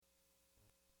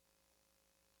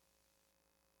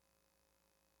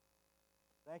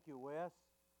Thank you, Wes.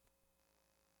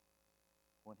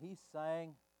 When he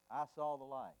sang, I Saw the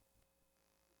Light,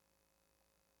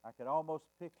 I could almost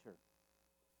picture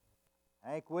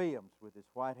Hank Williams with his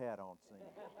white hat on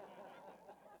singing.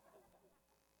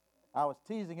 I was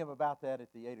teasing him about that at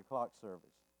the 8 o'clock service.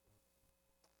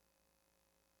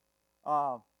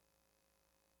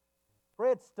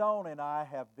 Fred Stone and I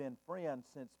have been friends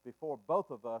since before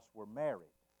both of us were married.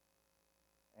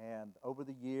 And over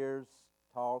the years,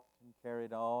 talked and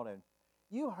carried on. And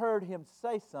you heard him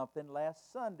say something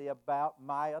last Sunday about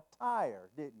my attire,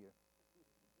 didn't you?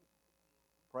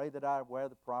 Pray that I wear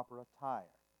the proper attire.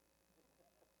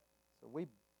 So we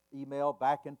emailed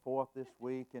back and forth this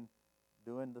week and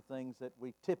doing the things that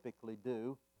we typically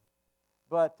do.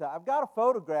 But I've got a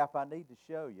photograph I need to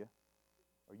show you,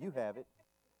 or you have it.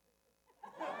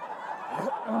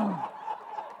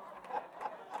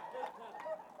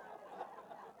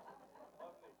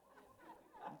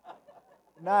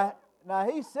 Now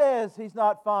he says he's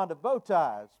not fond of bow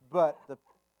ties, but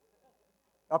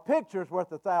a picture's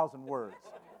worth 1,000 words.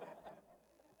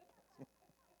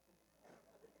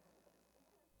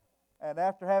 And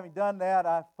after having done that,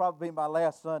 I'll probably be my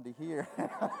last Sunday here.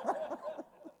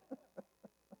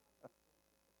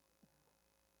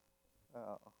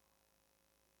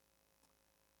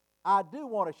 I do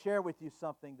want to share with you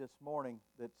something this morning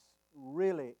that's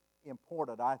really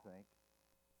important, I think.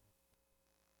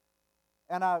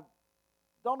 And I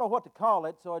don't know what to call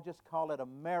it, so I just call it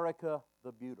America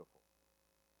the Beautiful.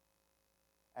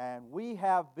 And we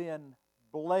have been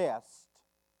blessed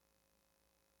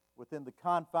within the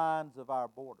confines of our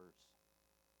borders.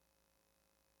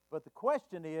 But the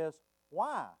question is,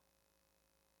 why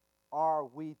are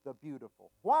we the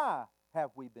beautiful? Why have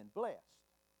we been blessed?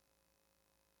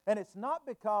 And it's not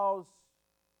because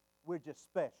we're just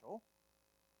special.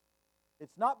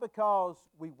 It's not because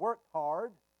we worked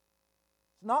hard.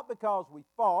 It's not because we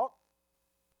fought.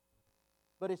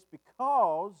 But it's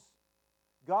because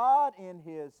God, in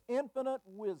His infinite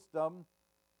wisdom,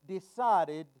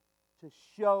 decided to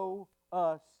show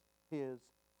us His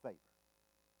favor.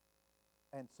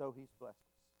 And so He's blessed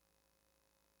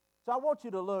us. So I want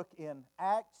you to look in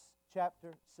Acts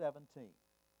chapter 17.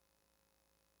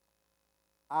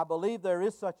 I believe there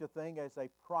is such a thing as a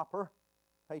proper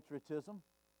patriotism,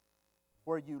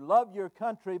 where you love your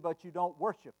country but you don't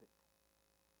worship it.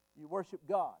 You worship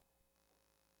God.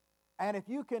 And if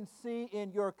you can see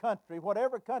in your country,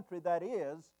 whatever country that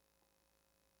is,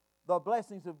 the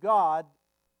blessings of God,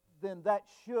 then that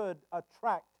should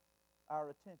attract our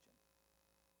attention.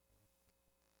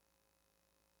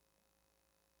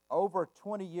 Over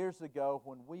 20 years ago,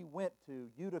 when we went to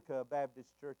Utica Baptist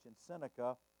Church in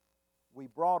Seneca, we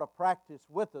brought a practice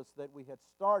with us that we had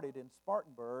started in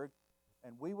Spartanburg,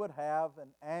 and we would have an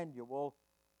annual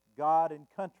God and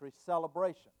Country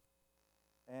celebration.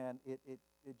 And it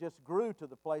just grew to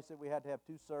the place that we had to have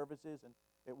 2 services, and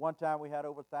at one time we had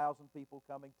over 1,000 people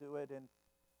coming to it, and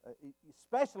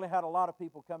especially had a lot of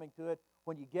people coming to it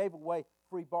when you gave away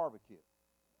free barbecue.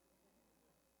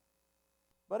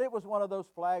 But it was one of those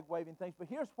flag-waving things. But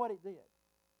here's what it did.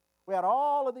 We had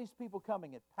all of these people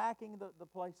coming and packing the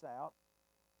place out,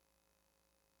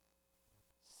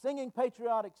 singing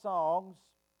patriotic songs,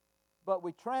 but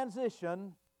we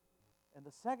transitioned. In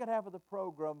the second half of the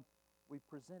program, we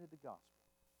presented the gospel.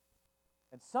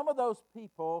 And some of those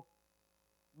people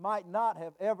might not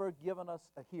have ever given us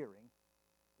a hearing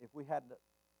if we hadn't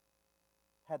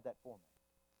had that format.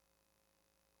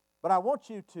 But I want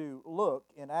you to look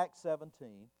in Acts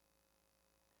 17.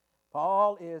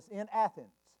 Paul is in Athens.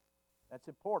 That's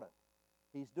important.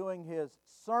 He's doing his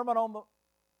sermon on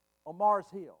Mars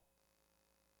Hill.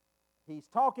 He's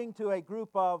talking to a group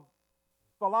of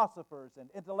philosophers and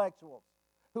intellectuals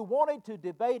who wanted to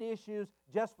debate issues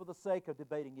just for the sake of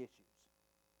debating issues.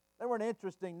 They weren't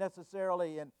interested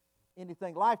necessarily in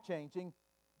anything life-changing.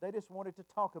 They just wanted to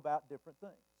talk about different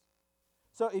things.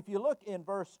 So if you look in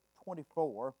verse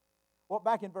 24, well,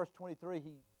 back in verse 23,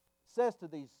 he says to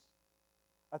these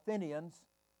Athenians,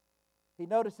 he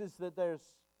notices that there's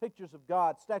pictures of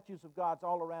God, statues of gods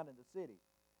all around in the city.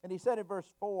 And he said in verse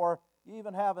 4, you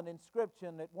even have an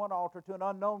inscription at one altar to an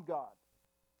unknown God.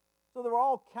 So there were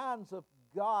all kinds of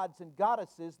gods and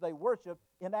goddesses they worshiped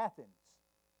in Athens.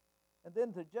 And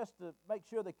then to make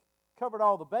sure they covered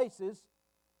all the bases,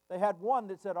 they had one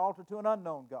that said altar to an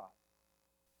unknown God.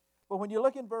 But when you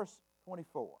look in verse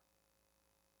 24,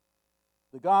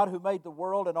 the God who made the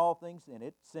world and all things in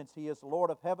it, since He is Lord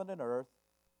of heaven and earth,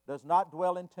 does not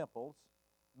dwell in temples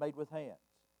made with hands,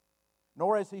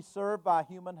 nor is He served by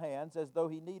human hands as though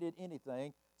He needed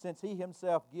anything, since He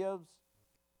Himself gives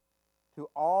to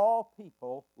all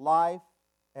people life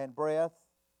and breath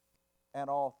and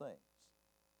all things.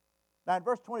 Now in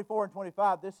verse 24 and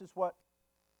 25, this is what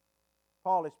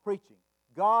Paul is preaching.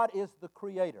 God is the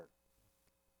creator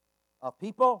of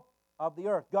people, of the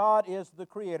earth. God is the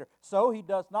creator. So he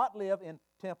does not live in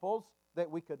temples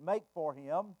that we could make for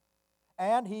him,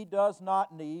 and he does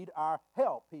not need our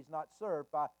help. He's not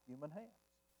served by human hands.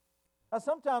 Now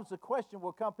sometimes the question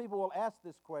will come, people will ask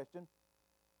this question,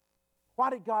 why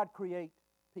did God create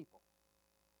people?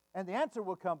 And the answer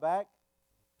will come back,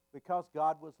 because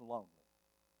God was lonely.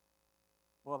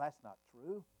 Well, that's not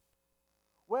true.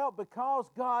 Well, because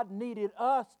God needed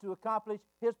us to accomplish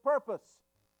his purpose.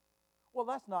 Well,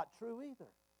 that's not true either.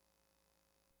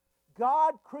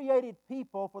 God created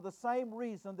people for the same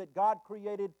reason that God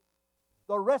created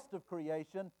the rest of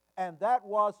creation, and that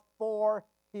was for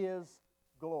his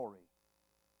glory.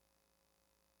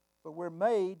 But we're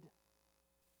made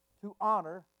to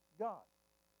honor God.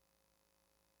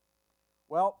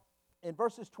 Well, in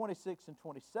verses 26 and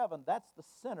 27, that's the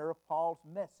center of Paul's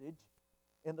message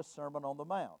in the Sermon on the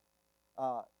Mount.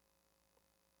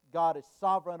 God is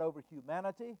sovereign over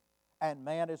humanity, and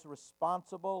man is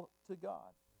responsible to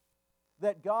God.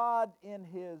 That God, in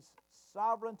his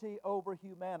sovereignty over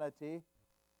humanity,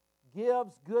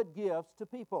 gives good gifts to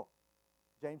people.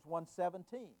 James 1:17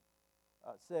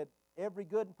 said, every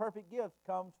good and perfect gift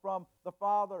comes from the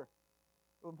Father,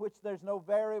 in which there's no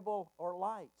variable or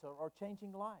lights or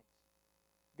changing lights.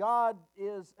 God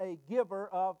is a giver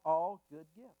of all good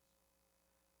gifts.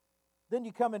 Then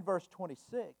you come in verse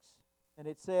 26, and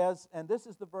it says, and this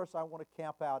is the verse I want to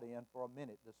camp out in for a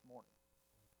minute this morning.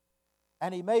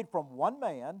 And he made from one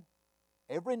man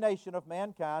every nation of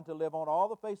mankind to live on all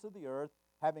the face of the earth,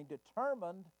 having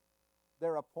determined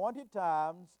their appointed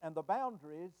times and the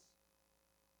boundaries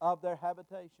of their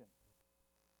habitation.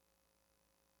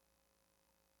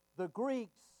 The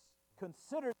Greeks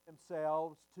considered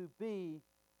themselves to be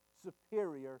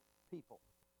superior people.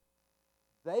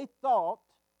 They thought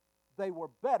they were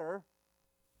better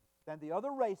than the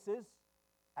other races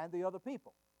and the other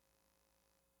people.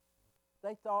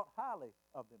 They thought highly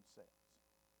of themselves.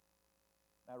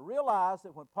 Now realize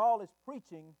that when Paul is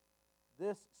preaching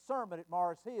this sermon at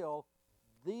Mars Hill,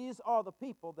 these are the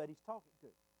people that he's talking to.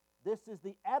 This is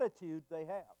the attitude they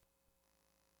have.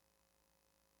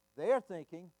 They're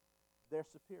thinking they're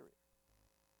superior.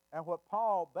 And what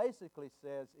Paul basically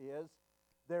says is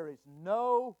there is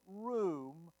no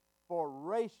room for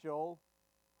racial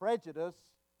prejudice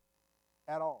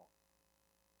at all.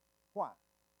 Why?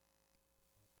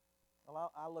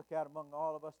 Well, I look out among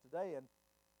all of us today, and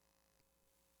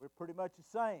we're pretty much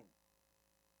the same.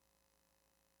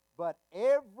 But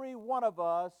every one of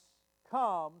us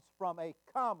comes from a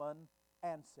common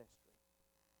ancestry.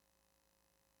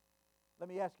 Let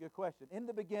me ask you a question. In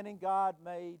the beginning, God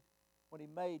made, when he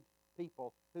made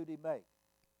people, who did he make?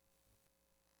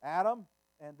 Adam,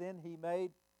 and then he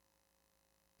made.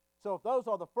 So if those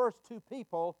are the first two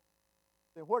people,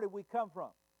 then where did we come from?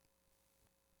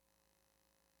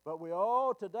 But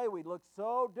today we look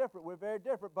so different. We're very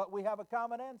different, but we have a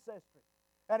common ancestry.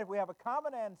 And if we have a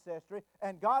common ancestry,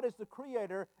 and God is the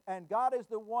creator, and God is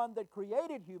the one that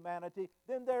created humanity,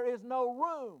 then there is no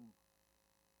room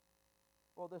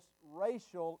for this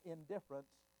racial indifference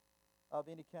of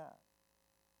any kind.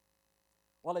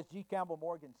 Well, as G. Campbell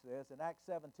Morgan says, in Acts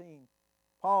 17,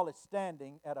 Paul is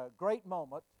standing at a great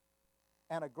moment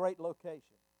and a great location.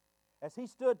 As he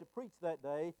stood to preach that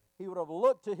day, he would have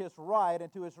looked to his right,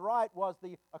 and to his right was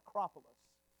the Acropolis.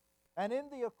 And in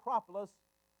the Acropolis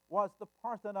was the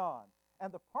Parthenon.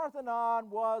 And the Parthenon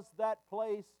was that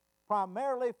place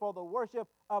primarily for the worship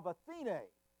of Athene,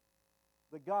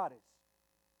 the goddess.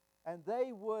 And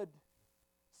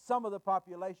some of the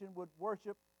population would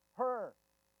worship her.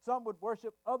 Some would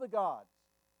worship other gods.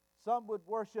 Some would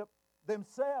worship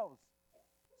themselves.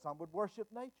 Some would worship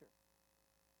nature.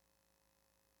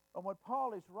 And when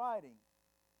Paul is writing,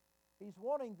 he's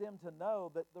wanting them to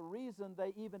know that the reason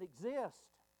they even exist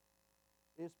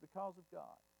is because of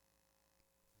God.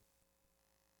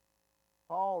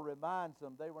 Paul reminds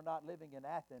them they were not living in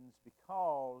Athens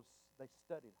because they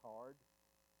studied hard,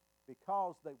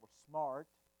 because they were smart,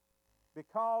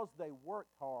 because they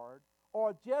worked hard,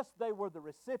 or just they were the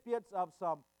recipients of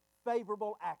some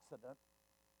favorable accident.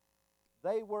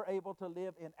 They were able to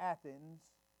live in Athens,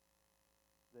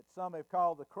 that some have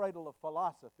called the cradle of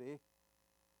philosophy,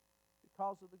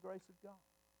 because of the grace of God.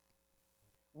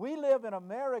 We live in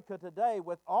America today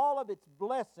with all of its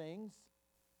blessings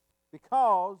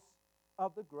because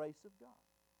of the grace of God.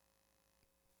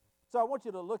 So I want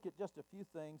you to look at just a few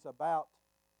things about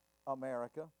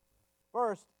America.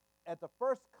 First, at the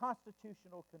first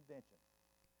Constitutional Convention,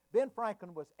 Ben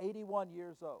Franklin was 81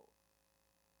 years old.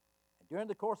 And During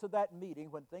the course of that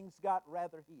meeting, when things got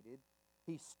rather heated,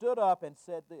 he stood up and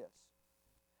said this: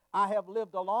 I have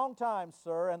lived a long time,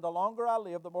 sir, and the longer I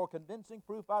live, the more convincing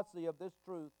proof I see of this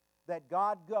truth, that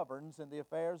God governs in the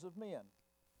affairs of men.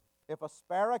 If a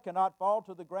sparrow cannot fall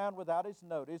to the ground without his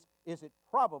notice, is it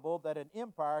probable that an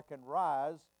empire can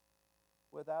rise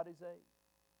without his aid?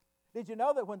 Did you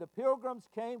know that when the Pilgrims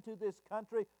came to this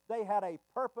country, they had a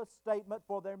purpose statement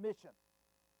for their mission?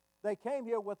 They came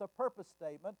here with a purpose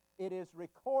statement. It is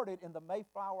recorded in the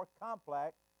Mayflower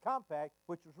Compact,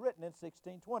 which was written in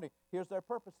 1620. Here's their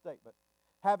purpose statement: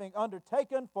 having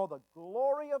undertaken for the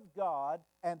glory of God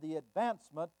and the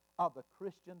advancement of the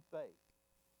Christian faith.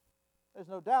 There's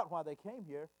no doubt why they came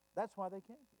here. That's why they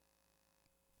came here.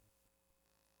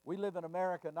 We live in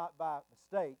America not by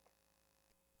mistake,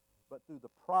 but through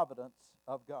the providence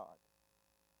of God.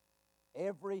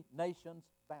 Every nation's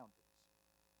boundaries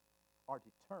are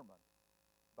determined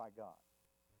by God.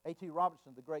 A.T.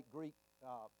 Robertson, the great Greek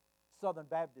Southern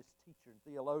Baptist teacher and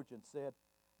theologian, said,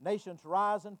 nations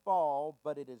rise and fall,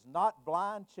 but it is not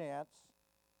blind chance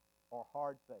or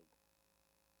hard fate.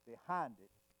 Behind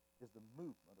it is the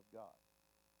movement of God.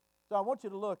 So I want you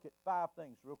to look at 5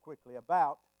 things real quickly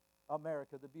about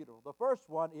America the Beautiful. The first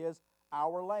one is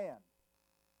our land.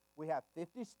 We have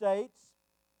 50 states,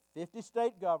 50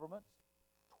 state governments,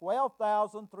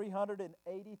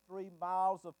 12,383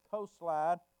 miles of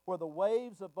coastline where the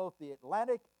waves of both the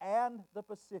Atlantic and the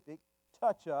Pacific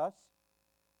touch us,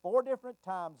 4 different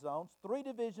time zones, 3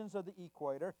 divisions of the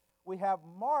equator. We have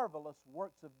marvelous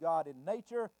works of God in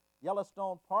nature: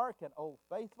 Yellowstone Park and Old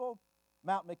Faithful,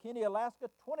 Mount McKinney,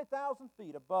 Alaska, 20,000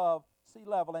 feet above sea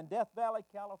level, and Death Valley,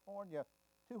 California,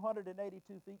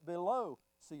 282 feet below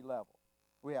sea level.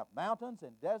 We have mountains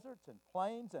and deserts and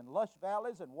plains and lush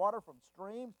valleys and water from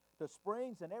streams to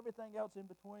springs and everything else in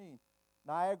between.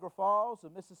 Niagara Falls,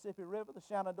 the Mississippi River, the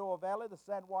Shenandoah Valley, the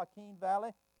San Joaquin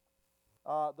Valley,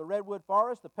 the Redwood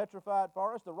Forest, the Petrified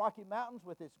Forest, the Rocky Mountains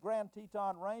with its Grand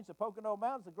Teton Range, the Pocono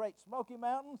Mountains, the Great Smoky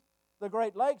Mountains, the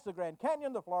Great Lakes, the Grand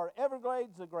Canyon, the Florida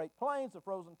Everglades, the Great Plains, the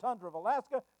frozen tundra of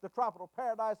Alaska, the tropical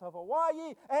paradise of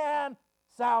Hawaii, and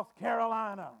South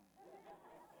Carolina.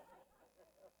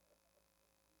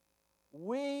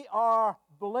 We are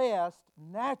blessed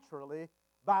naturally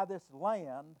by this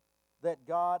land that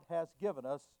God has given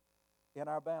us in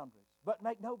our boundaries. But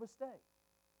make no mistake,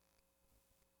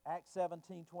 Acts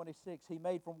 17:26, he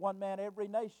made from one man every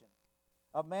nation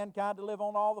of mankind to live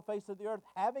on all the face of the earth,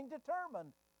 having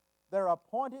determined their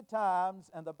appointed times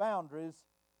and the boundaries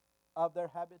of their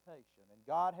habitation. And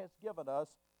God has given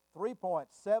us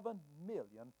 3.7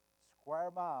 million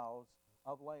square miles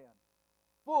of land,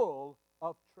 full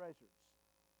of treasures.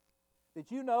 Did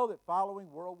you know that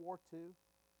following World War II,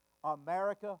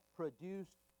 America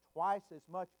produced twice as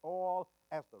much oil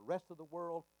as the rest of the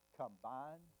world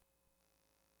combined?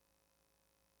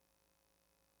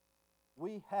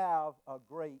 We have a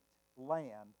great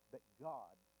land that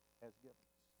God has given us.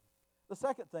 The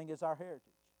second thing is our heritage.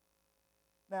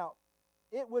 Now,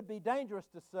 it would be dangerous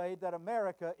to say that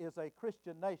America is a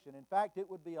Christian nation. In fact, it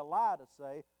would be a lie to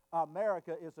say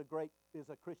America is a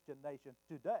Christian nation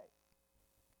today.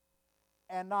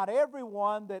 And not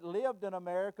everyone that lived in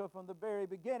America from the very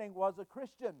beginning was a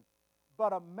Christian.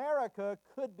 But America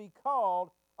could be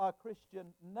called a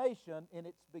Christian nation in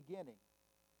its beginning.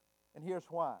 And here's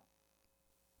why.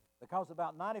 Because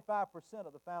about 95%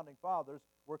 of the founding fathers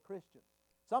were Christians.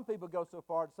 Some people go so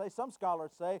far to say, some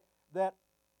scholars say, that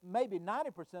maybe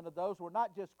 90% of those were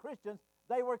not just Christians,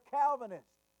 they were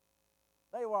Calvinists.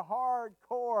 They were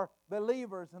hardcore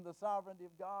believers in the sovereignty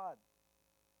of God.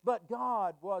 But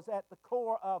God was at the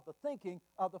core of the thinking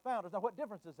of the founders. Now, what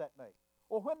difference does that make?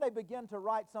 Well, when they begin to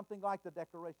write something like the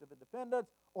Declaration of Independence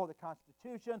or the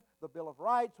Constitution, the Bill of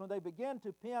Rights, when they begin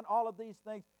to pen all of these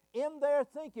things, in their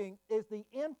thinking is the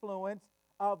influence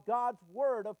of God's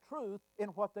word of truth in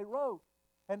what they wrote.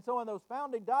 And so in those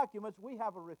founding documents, we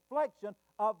have a reflection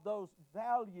of those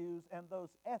values and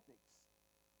those ethics,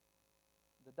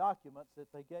 the documents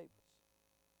that they gave us.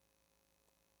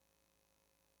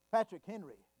 Patrick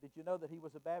Henry, did you know that he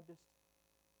was a Baptist?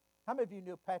 How many of you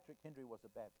knew Patrick Henry was a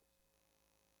Baptist?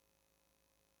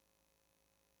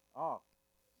 Oh,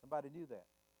 somebody knew that.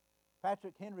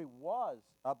 Patrick Henry was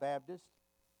a Baptist,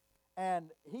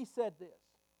 and he said this: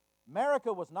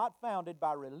 America was not founded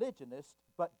by religionists,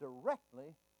 but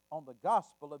directly on the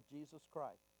gospel of Jesus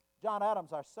Christ. John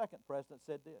Adams, our second president,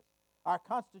 said this: our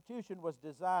Constitution was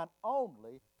designed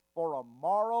only for a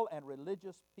moral and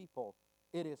religious people.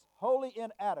 It is wholly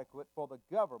inadequate for the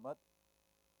government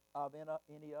of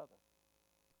any other.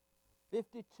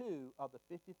 52 of the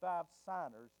 55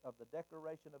 signers of the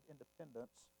Declaration of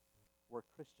Independence were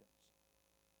Christians.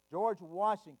 George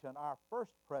Washington, our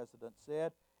first president,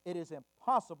 said, "It is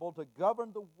impossible to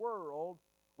govern the world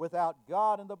without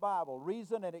God and the Bible.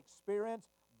 Reason and experience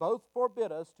both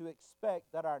forbid us to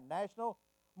expect that our national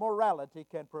morality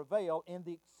can prevail in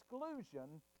the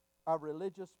exclusion of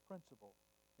religious principle."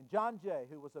 And John Jay,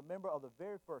 who was a member of the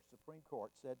very first Supreme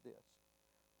Court, said this: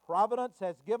 "Providence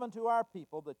has given to our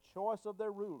people the choice of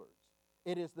their rulers.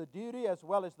 It is the duty as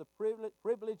well as the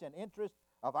privilege and interest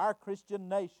of our Christian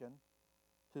nation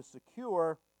to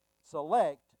secure,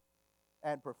 select,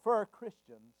 and prefer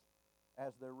Christians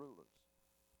as their rulers."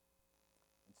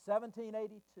 In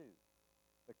 1782,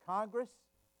 the Congress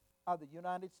of the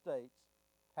United States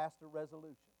passed a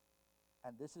resolution,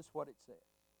 and this is what it said: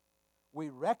 "We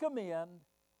recommend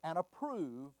and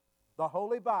approve the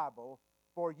Holy Bible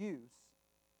for use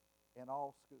in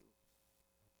all schools."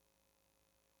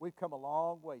 We've come a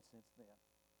long way since then,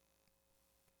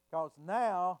 because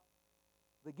now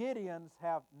the Gideons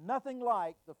have nothing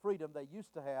like the freedom they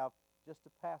used to have just to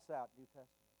pass out New Testament.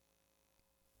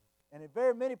 And in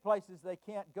very many places they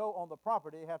can't go on the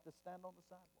property, they have to stand on the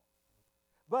sidewalk.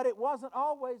 But it wasn't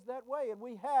always that way, and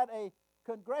we had a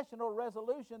congressional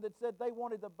resolution that said they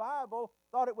wanted the Bible,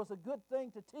 thought it was a good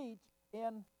thing to teach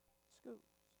in schools.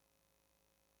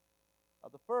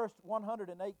 Of the first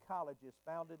 108 colleges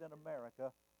founded in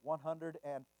America,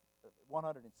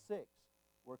 106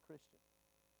 were Christian.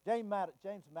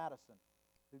 James Madison,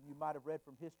 whom you might have read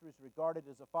from history, is regarded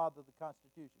as the father of the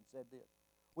Constitution, said this: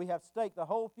 "We have staked the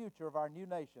whole future of our new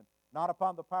nation, not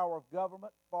upon the power of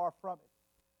government, far from it.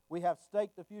 We have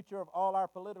staked the future of all our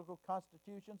political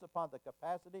constitutions upon the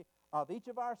capacity of each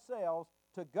of ourselves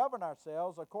to govern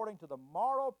ourselves according to the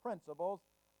moral principles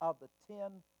of the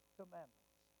Ten Commandments."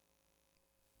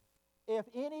 If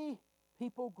any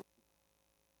people group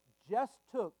just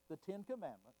took the Ten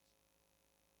Commandments,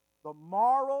 the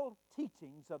moral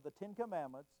teachings of the Ten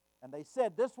Commandments, and they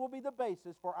said this will be the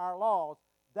basis for our laws,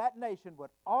 that nation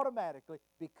would automatically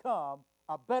become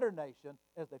a better nation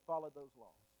as they followed those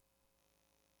laws.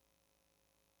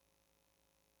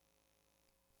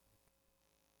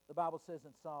 The Bible says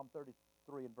in Psalm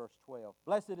 33 and verse 12,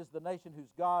 "Blessed is the nation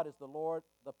whose God is the Lord,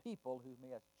 the people whom he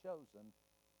has chosen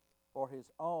for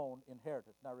his own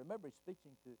inheritance." Now remember, he's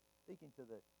speaking to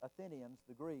the Athenians,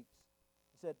 the Greeks.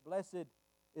 He said, "Blessed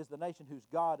is the nation whose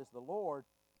God is the Lord,"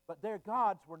 but their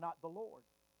gods were not the Lord.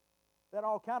 They had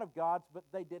all kind of gods,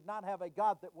 but they did not have a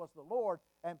God that was the Lord.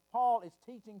 And Paul is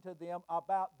teaching to them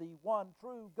about the one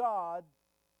true God,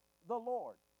 the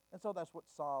Lord. And so that's what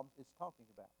Psalm is talking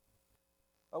about.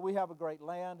 We have a great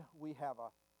land, we have a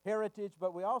heritage,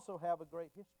 but we also have a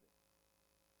great history.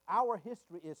 Our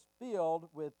history is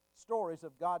filled with stories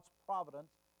of God's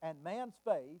providence and man's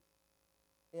faith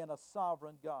in a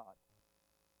sovereign God.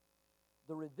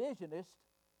 The revisionists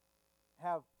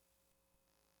have,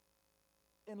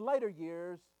 in later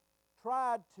years,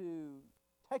 tried to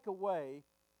take away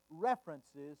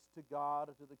references to God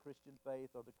or to the Christian faith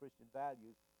or the Christian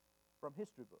values from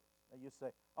history books. Now you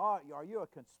say, "Oh, are you a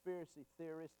conspiracy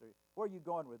theorist? Or where are you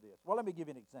going with this?" Well, let me give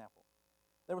you an example.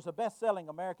 There was a best-selling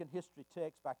American history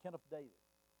text by Kenneth Davis.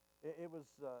 It was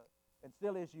and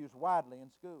still is used widely in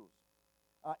schools.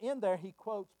 In there, he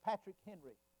quotes Patrick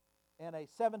Henry in a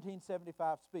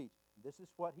 1775 speech. This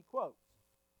is what he quotes: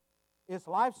 "Is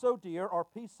life so dear or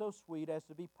peace so sweet as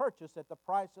to be purchased at the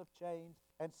price of chains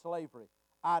and slavery?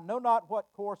 I know not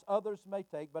what course others may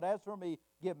take, but as for me,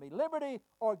 give me liberty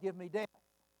or give me death."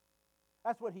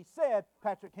 That's what he said,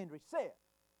 Patrick Henry said.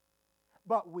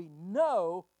 But we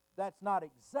know that's not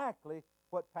exactly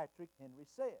what Patrick Henry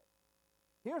said.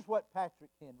 Here's what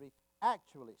Patrick Henry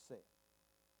actually said: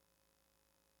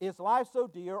 "Is life so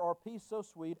dear or peace so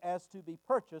sweet as to be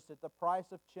purchased at the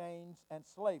price of chains and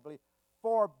slavery?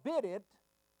 Forbid it,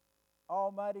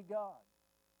 Almighty God."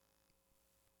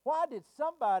 Why did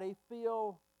somebody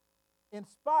feel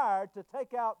inspired to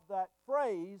take out that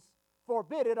phrase,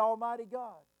 "forbid it, Almighty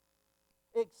God"?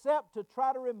 Except to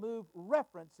try to remove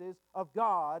references of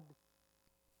God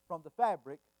from the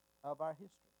fabric of our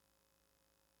history.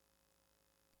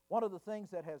 One of the things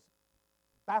that has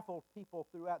baffled people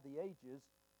throughout the ages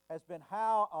has been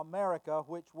how America,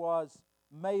 which was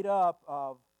made up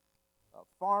of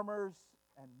farmers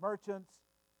and merchants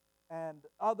and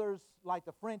others like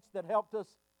the French that helped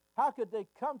us, how could they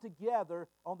come together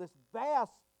on this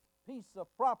vast piece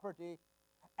of property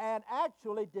and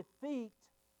actually defeat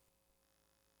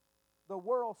the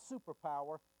world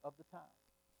superpower of the time?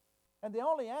 And the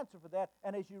only answer for that,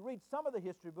 and as you read some of the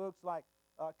history books, like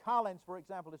Collins, for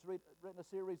example, has written a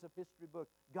series of history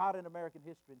books, God in American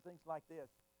History, and things like this.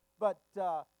 But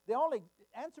the only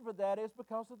answer for that is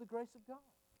because of the grace of God.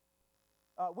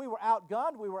 We were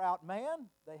outgunned. We were outmanned.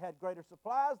 They had greater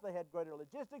supplies. They had greater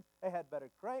logistics. They had better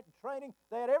training.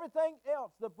 They had everything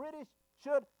else. The British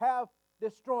should have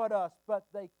destroyed us, but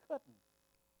they couldn't.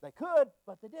 They could,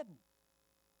 but they didn't.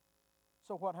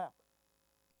 So what happened?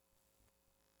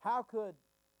 How could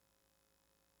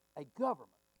a government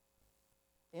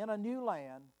in a new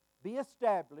land be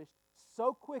established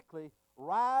so quickly,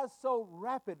 rise so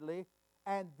rapidly,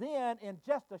 and then in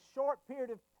just a short period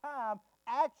of time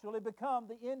actually become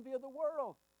the envy of the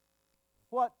world?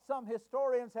 What some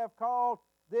historians have called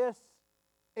this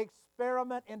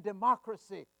experiment in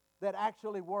democracy that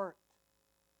actually worked.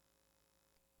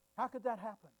 How could that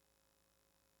happen?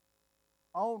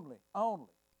 Only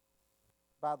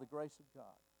by the grace of God.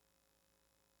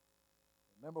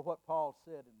 Remember what Paul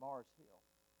said in Mars Hill.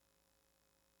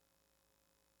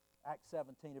 Acts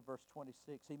 17 and verse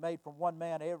 26. He made from one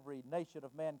man every nation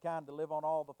of mankind to live on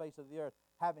all the face of the earth,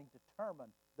 having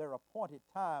determined their appointed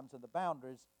times and the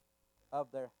boundaries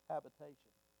of their habitation.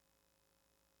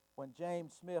 When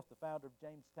James Smith, the founder of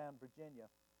Jamestown, Virginia,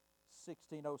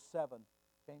 1607,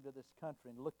 came to this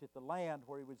country and looked at the land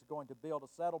where he was going to build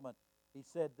a settlement, he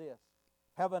said this: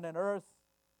 heaven and earth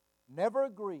never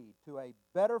agreed to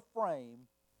better frame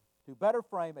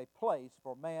a place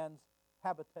for man's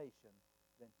habitation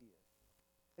than his.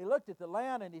 He looked at the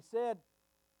land and he said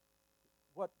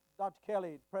what Dr.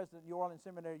 Kelly, president of New Orleans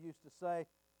Seminary, used to say,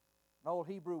 an old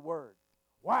Hebrew word,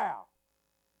 wow.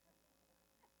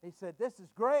 He said, this is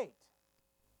great.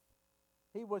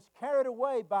 He was carried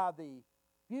away by the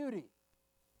beauty,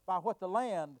 by what the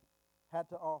land had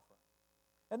to offer.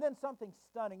 And then something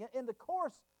stunning. In the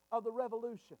course of the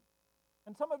Revolution,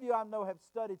 and some of you I know have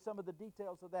studied some of the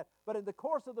details of that, but in the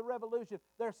course of the Revolution,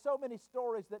 there are so many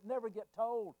stories that never get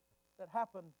told that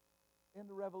happened in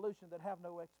the Revolution that have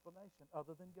no explanation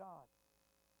other than God.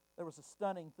 There was a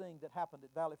stunning thing that happened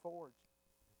at Valley Forge.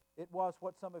 It was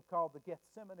what some have called the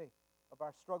Gethsemane of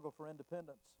our struggle for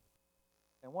independence.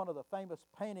 And one of the famous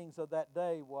paintings of that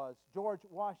day was George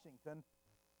Washington.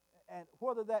 And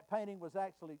whether that painting was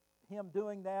actually him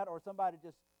doing that or somebody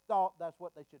just thought that's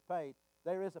what they should paint,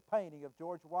 there is a painting of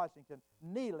George Washington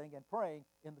kneeling and praying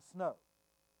in the snow.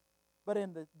 But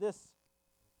in this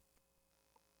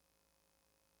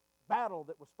battle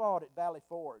that was fought at Valley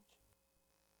Forge,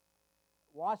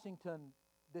 Washington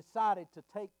decided to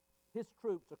take his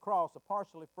troops across a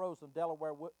partially frozen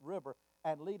Delaware River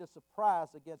and lead a surprise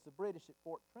against the British at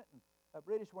Fort Trenton. The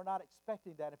British were not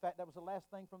expecting that. In fact, that was the last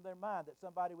thing from their mind, that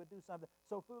somebody would do something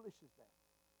so foolish as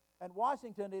that. And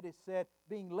Washington, it is said,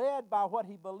 being led by what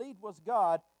he believed was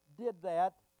God, did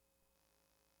that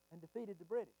and defeated the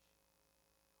British.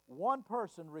 One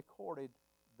person recorded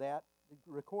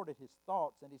his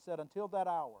thoughts, and he said, until that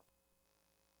hour,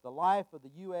 the life of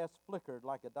the U.S. flickered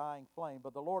like a dying flame,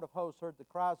 but the Lord of hosts heard the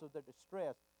cries of their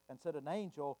distress and sent an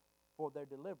angel for their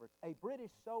deliverance. A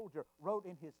British soldier wrote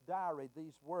in his diary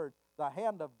these words: the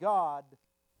hand of God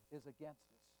is against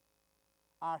us.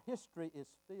 Our history is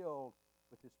filled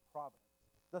with his providence.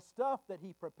 The stuff that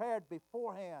he prepared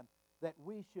beforehand that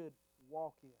we should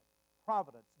walk in.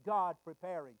 Providence, God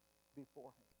preparing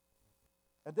beforehand.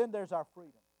 And then there's our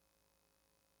freedom.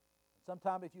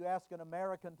 Sometime if you ask an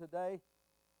American today,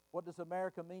 what does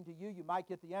America mean to you? You might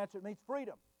get the answer, it means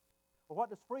freedom. Well, what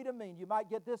does freedom mean? You might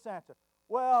get this answer.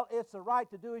 Well, it's the right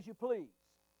to do as you please.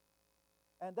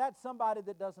 And that's somebody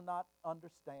that does not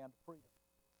understand freedom.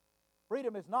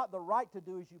 Freedom is not the right to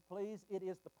do as you please. It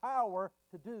is the power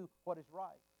to do what is right.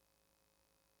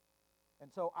 And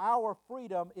so our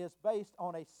freedom is based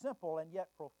on a simple and yet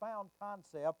profound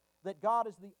concept that God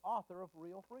is the author of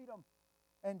real freedom.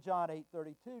 In John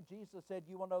 8:32, Jesus said,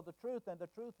 you will know the truth, and the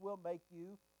truth will make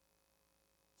you.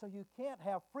 So you can't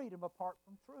have freedom apart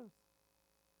from truth.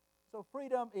 So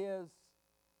freedom is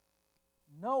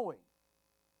knowing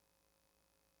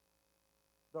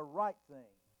the right thing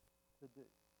to do.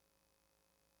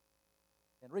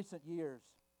 In recent years,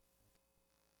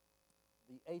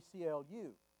 the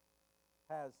ACLU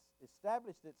has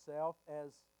established itself as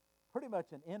pretty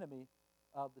much an enemy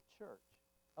of the church,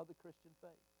 of the Christian faith.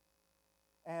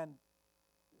 And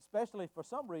especially for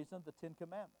some reason, the Ten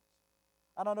Commandments.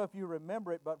 I don't know if you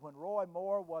remember it, but when Roy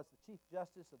Moore was the Chief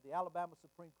Justice of the Alabama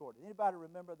Supreme Court, anybody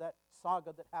remember that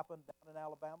saga that happened down in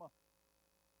Alabama?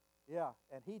 Yeah,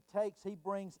 and he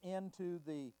brings into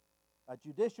the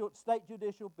state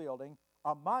judicial building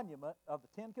a monument of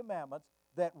the Ten Commandments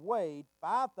that weighed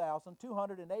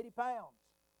 5,280 pounds.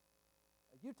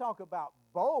 You talk about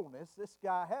boldness. This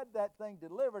guy had that thing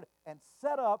delivered and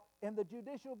set up in the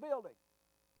judicial building.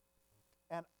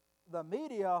 And the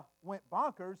media went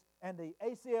bonkers, and the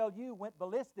ACLU went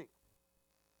ballistic.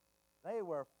 They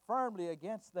were firmly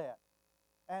against that.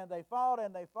 And they fought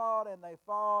and they fought and they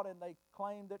fought, and they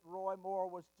claimed that Roy Moore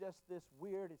was just this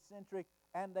weird eccentric,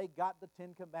 and they got the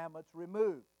Ten Commandments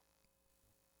removed.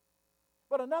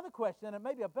 But another question, and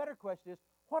maybe a better question, is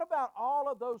what about all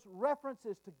of those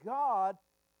references to God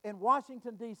in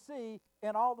Washington, D.C.,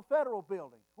 in all the federal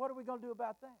buildings? What are we going to do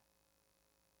about that?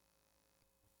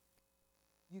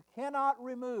 You cannot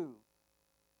remove.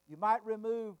 You might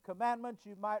remove commandments,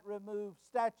 you might remove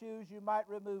statues, you might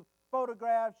remove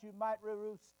photographs, you might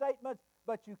remove statements,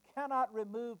 but you cannot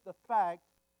remove the fact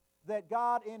that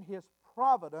God in His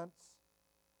providence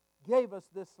gave us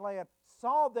this land,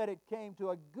 saw that it came to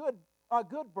a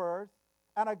good birth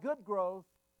and a good growth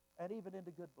and even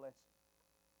into good blessing.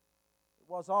 It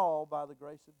was all by the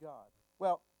grace of God.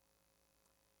 Well,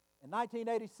 in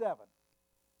 1987,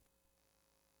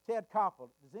 Ted Koppel.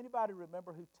 Does anybody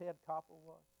remember who Ted Koppel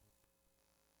was?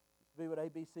 He used to be with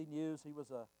ABC News. He was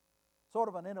a sort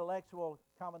of an intellectual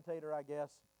commentator, I guess.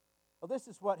 Well, this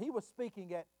is what he was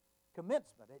speaking at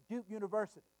commencement at Duke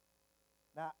University.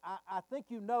 Now, I think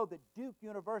you know that Duke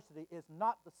University is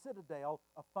not the citadel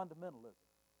of fundamentalism.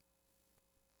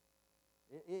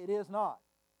 It is not.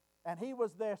 And he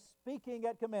was there speaking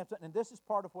at commencement, and this is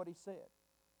part of what he said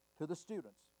to the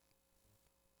students.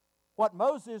 What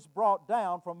Moses brought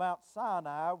down from Mount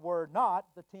Sinai were not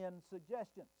the 10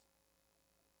 suggestions.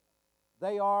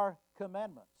 They are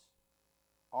commandments,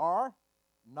 are,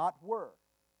 not were.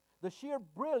 The sheer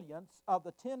brilliance of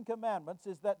the 10 commandments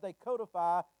is that they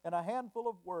codify in a handful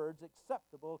of words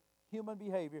acceptable human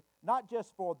behavior, not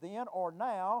just for then or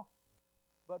now,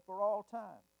 but for all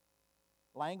time.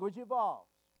 Language evolves.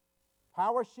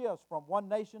 Power shifts from one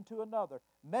nation to another.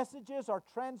 Messages are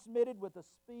transmitted with the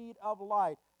speed of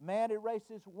light. Man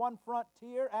erases one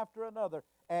frontier after another.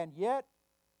 And yet,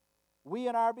 we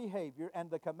in our behavior and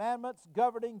the commandments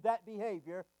governing that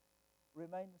behavior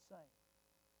remain the same.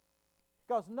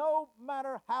 Because no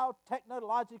matter how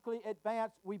technologically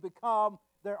advanced we become,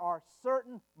 there are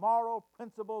certain moral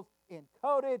principles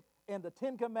encoded in the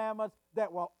 10 Commandments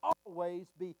that will always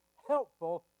be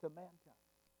helpful to mankind.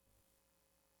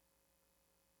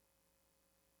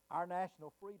 Our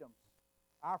national freedoms,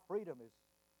 our freedom is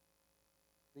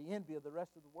the envy of the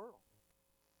rest of the world.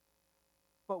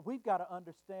 But we've got to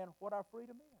understand what our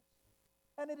freedom is.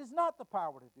 And it is not the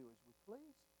power to do as we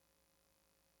please.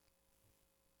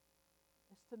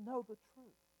 It's to know the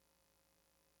truth.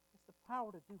 It's the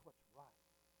power to do what's right.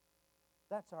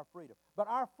 That's our freedom. But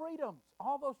our freedoms,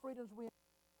 all those freedoms we have,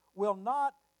 will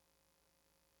not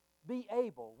be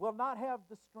able, will not have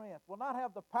the strength, will not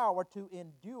have the power to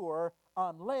endure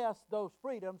unless those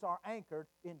freedoms are anchored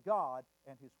in God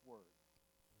and His Word.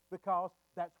 Because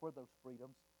that's where those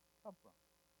freedoms come from.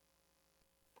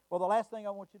 Well, the last thing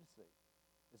I want you to see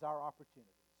is our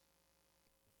opportunities.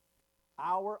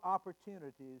 Our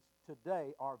opportunities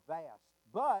today are vast,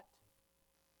 but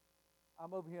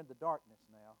I'm over here in the darkness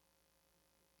now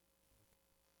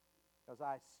because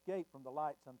I escape from the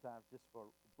light sometimes just for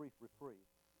a brief reprieve.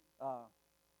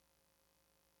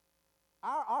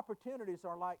 Our opportunities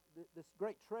are like this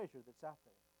great treasure that's out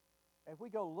there. If we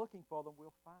go looking for them,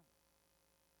 we'll find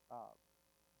them.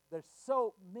 There's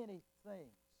so many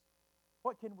things.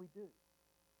 What can we do?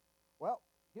 Well,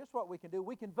 here's what we can do.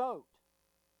 We can vote.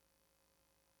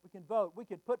 We can vote. We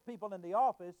can put people in the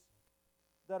office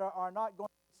that are not going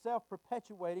to be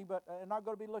self-perpetuating, but are not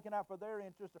going to be looking out for their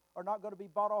interests, or not going to be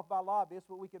bought off by lobbyists,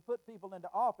 but we can put people into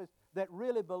office that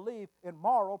really believe in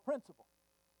moral principle.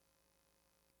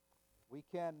 We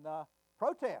can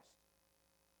protest.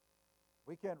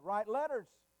 We can write letters.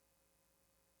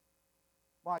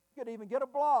 Well, you could even get a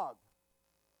blog.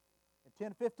 And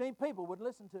 10, 15 people would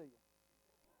listen to you.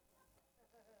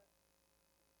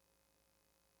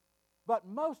 But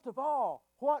most of all,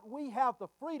 what we have the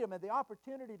freedom and the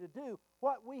opportunity to do,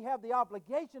 what we have the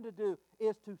obligation to do,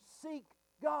 is to seek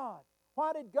God.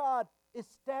 Why did God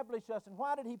establish us, and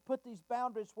why did He put these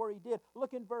boundaries where He did?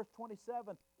 Look in verse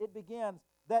 27. It begins,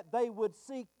 that they would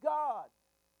seek God.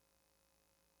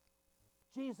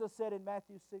 Jesus said in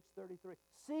Matthew 6:33,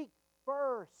 seek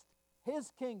first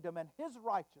His kingdom and His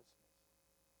righteousness,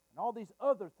 and all these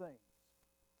other things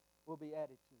will be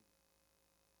added to you.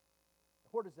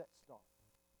 Where does that start?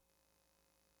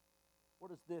 Where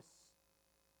does this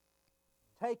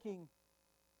taking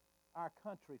our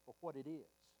country for what it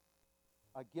is,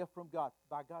 a gift from God,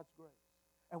 by God's grace,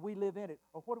 and we live in it,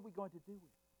 or what are we going to do with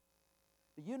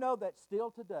it? Do you know that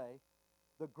still today,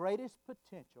 the greatest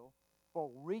potential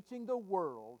for reaching the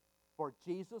world for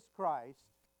Jesus Christ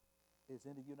is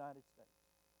in the United States?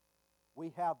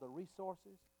 We have the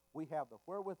resources, we have the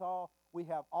wherewithal, we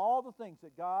have all the things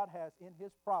that God has in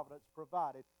His providence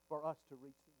provided for us to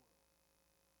reach the world.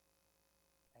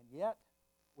 And yet,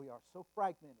 we are so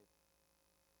fragmented,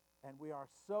 and we are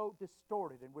so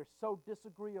distorted, and we're so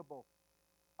disagreeable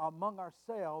among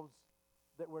ourselves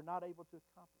that we're not able to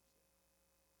accomplish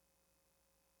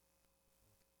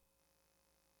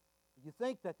it. You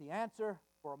think that the answer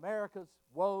for America's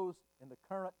woes in the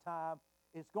current time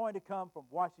is going to come from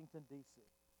Washington, D.C.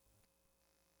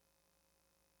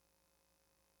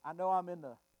 I know I'm in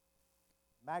the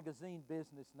magazine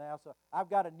business now, so I've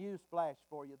got a news flash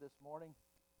for you this morning.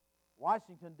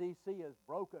 Washington, D.C. is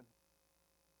broken.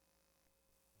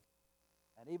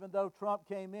 And even though Trump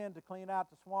came in to clean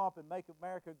out the swamp and make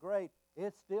America great,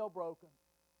 it's still broken.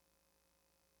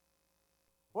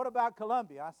 What about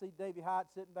Columbia? I see Davy Hyatt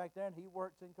sitting back there, and he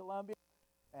works in Columbia.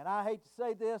 And I hate to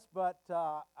say this, but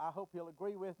I hope he'll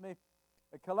agree with me.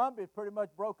 Columbia is pretty much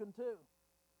broken too.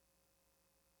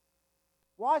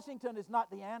 Washington is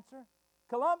not the answer.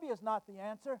 Columbia is not the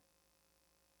answer.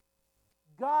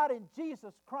 God in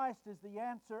Jesus Christ is the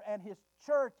answer, and His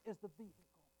church is the vehicle.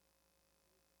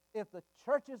 If the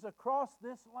churches across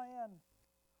this land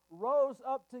rose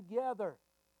up together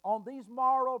on these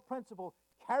moral principles,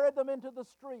 carried them into the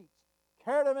streets,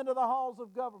 carried them into the halls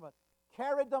of government,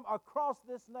 carried them across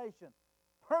this nation,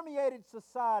 permeated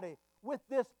society with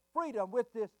this freedom,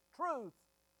 with this truth,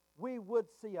 we would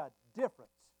see a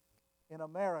difference in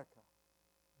America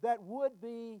that would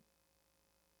be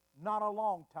not a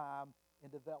long time in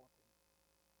developing.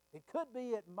 It could be,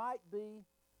 it might be,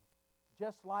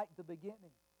 just like the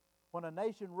beginning, when a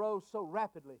nation rose so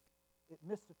rapidly, it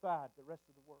mystified the rest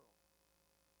of the world.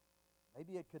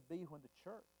 Maybe it could be when the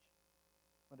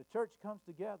church comes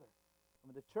together,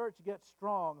 when the church gets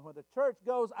strong, when the church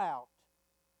goes out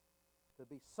to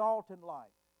be salt and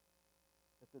light,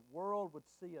 that the world would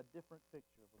see a different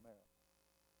picture of America.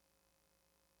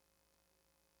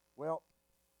 Well,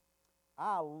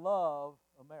 I love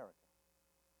America.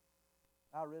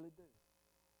 I really do.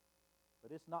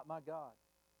 But it's not my God.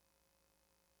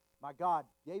 My God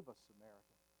gave us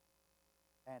America,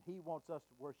 and He wants us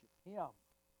to worship Him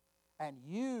and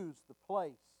use the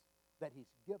place that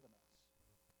He's given us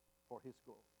for His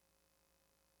glory.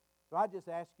 So I just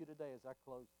ask you today as I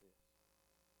close this,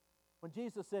 when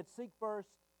Jesus said, seek first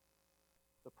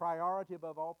the priority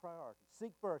above all priorities,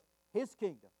 seek first His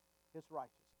kingdom, His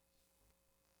righteousness,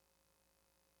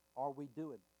 are we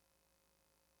doing it?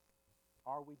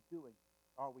 Are we doing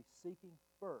it? Are we seeking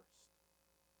first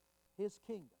His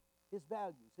kingdom, His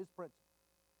values, His principles,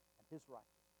 and His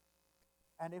righteousness?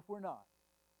 And if we're not,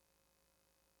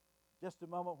 just a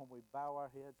moment when we bow our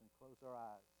heads and close our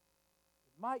eyes,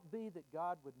 it might be that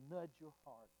God would nudge your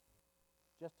heart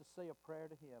just to say a prayer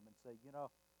to Him and say,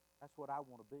 that's what I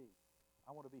want to be.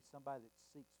 I want to be somebody that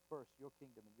seeks first your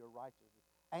kingdom and your righteousness.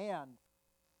 And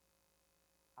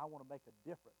I want to make a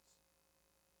difference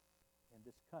in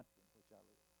this country in which I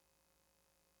live.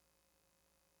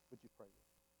 Would you pray with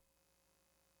me?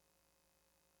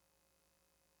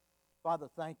 Father,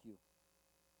 thank you.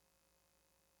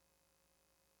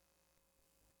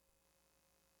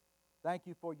 Thank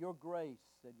you for your grace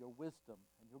and your wisdom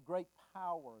and your great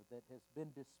power that has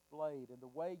been displayed in the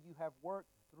way you have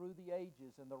worked through the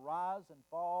ages and the rise and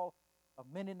fall of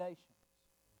many nations.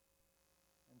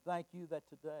 And thank you that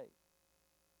today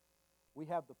we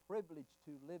have the privilege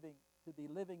to be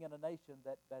living in a nation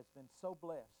that has been so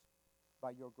blessed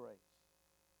by your grace.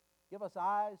 Give us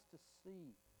eyes to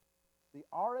see the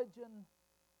origin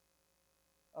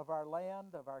of our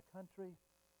land, of our country,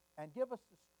 and give us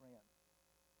the strength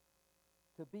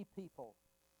to be people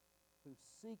who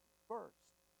seek first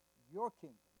your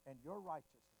kingdom and your righteousness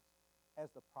as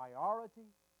the priority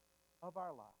of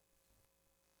our lives.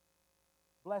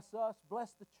 Bless us,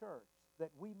 bless the church, that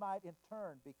we might in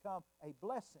turn become a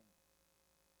blessing,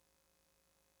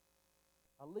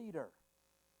 a leader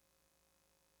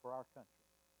for our country.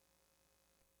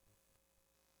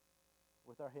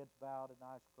 With our heads bowed and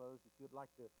eyes closed, if you'd like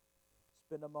to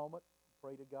spend a moment,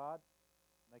 pray to God,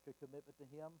 make a commitment to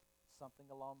Him, something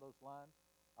along those lines,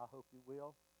 I hope you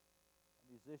will.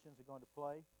 The musicians are going to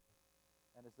play,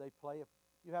 and as they play, if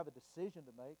you have a decision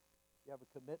to make, you have a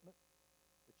commitment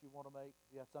that you want to make, if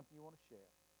you have something you want to share,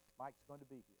 Mike's going to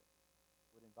be here.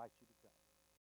 I would invite you to